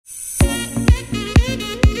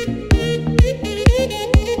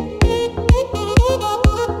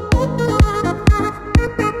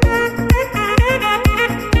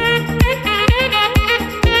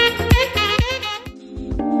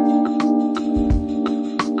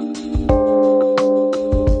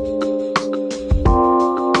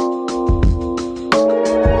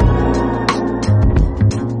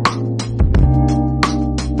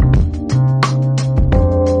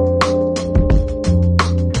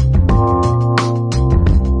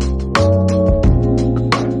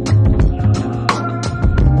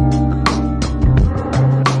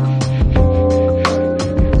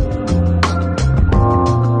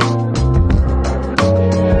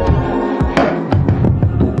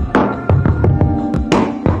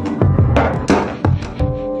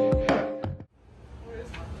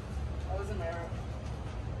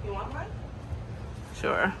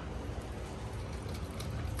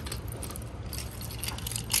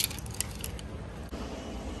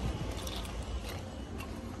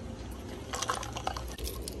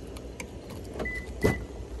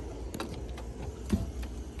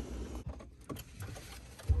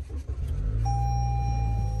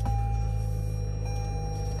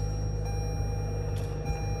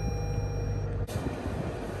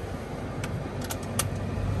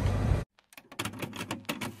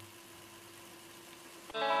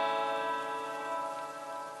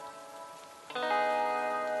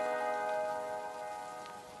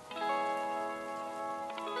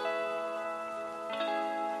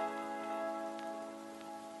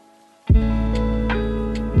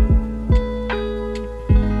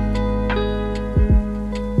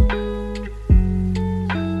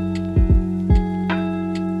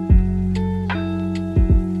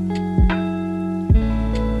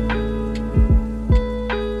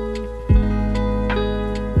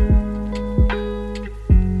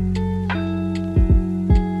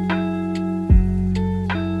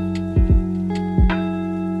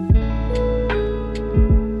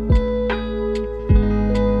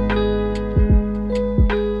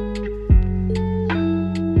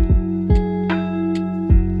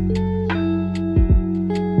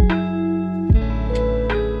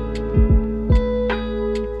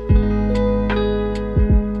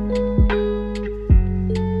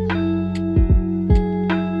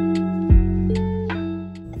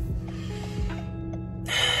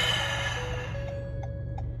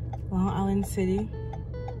Long Island City.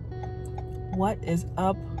 What is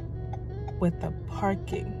up with the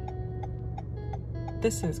parking?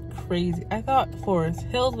 This is crazy. I thought Forest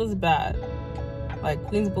Hills was bad, like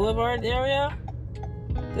Queens Boulevard area.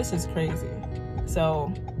 This is crazy.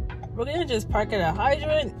 So we're gonna just park at a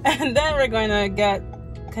hydrant, and then we're gonna get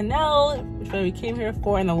Canal, which is what we came here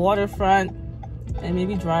for, in the waterfront, and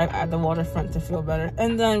maybe drive at the waterfront to feel better.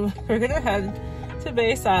 And then we're gonna head to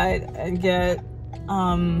Bayside and get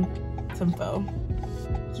some pho.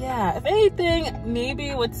 Yeah, if anything,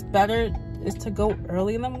 maybe what's better is to go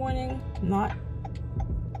early in the morning, not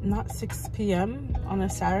 6 p.m. on a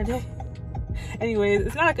Saturday. Anyways,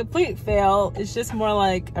 it's not a complete fail. It's just more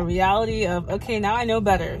like a reality of, okay, now I know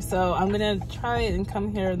better. So I'm gonna try and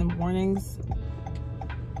come here in the mornings.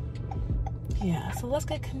 Yeah, so let's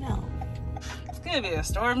get Canal. It's gonna be a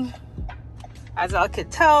storm, as I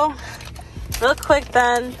could tell. Real quick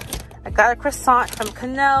then, I got a croissant from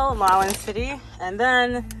Canal, Long Island City. And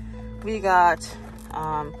then we got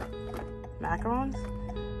macarons.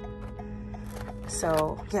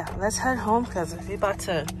 So yeah, let's head home because we're about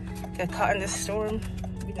to get caught in this storm.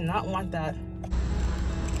 We do not want that.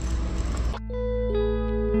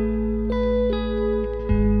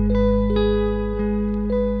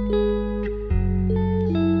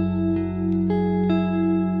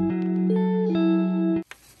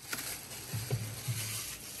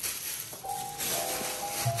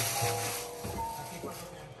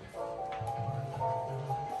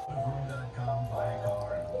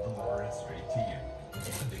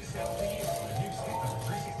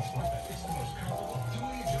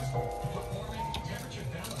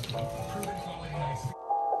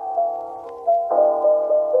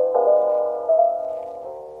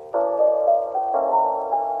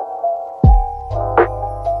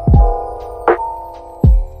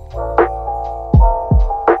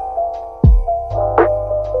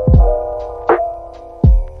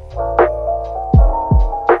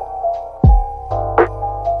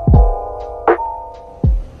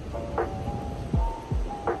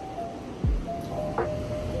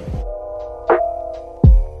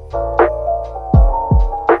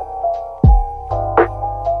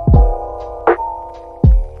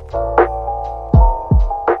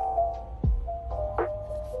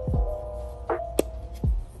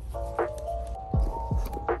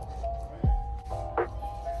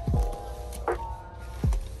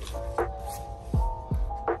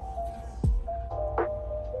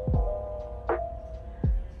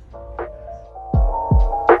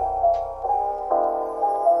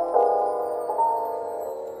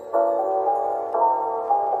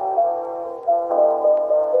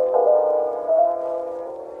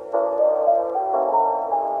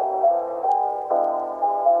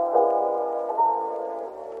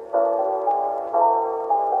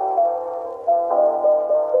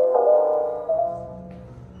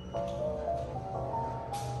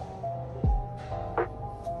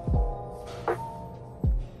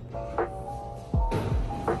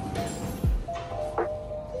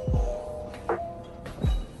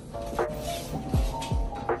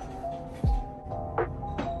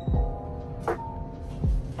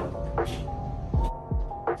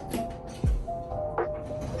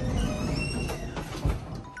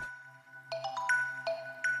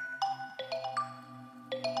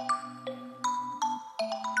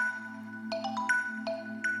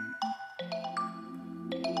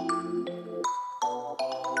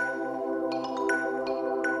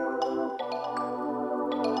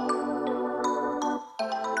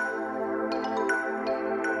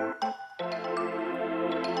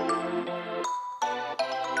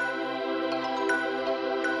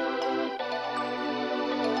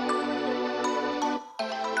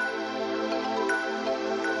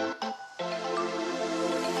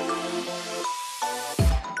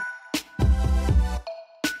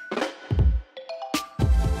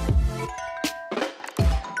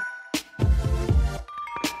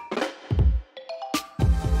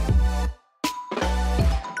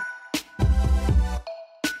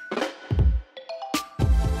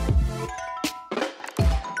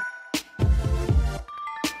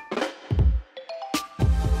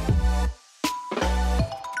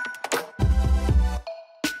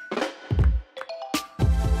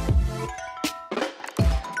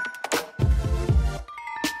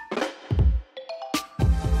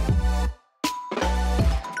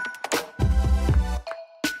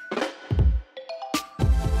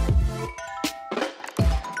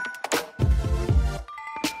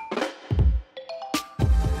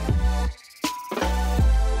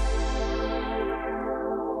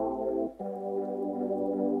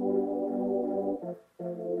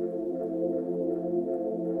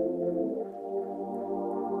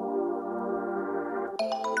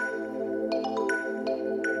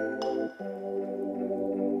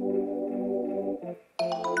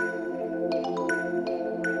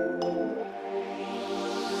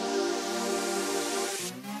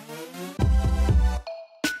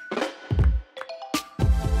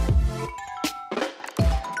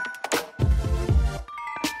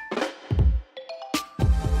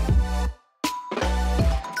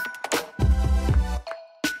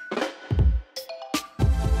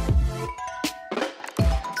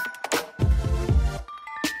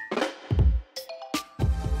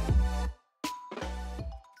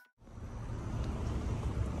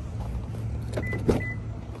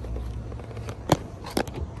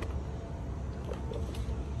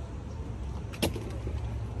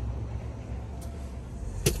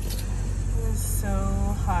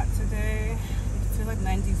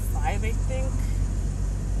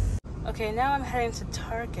 Okay, now I'm heading to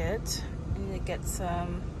Target. I need to get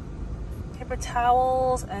some paper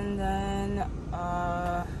towels and then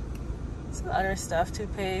some other stuff,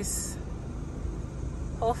 toothpaste.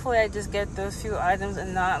 Hopefully I just get those few items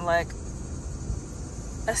and not like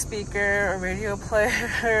a speaker or radio player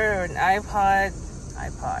or an iPad.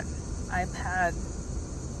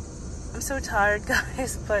 I'm so tired,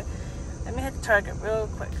 guys, but let me hit Target real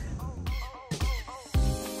quick.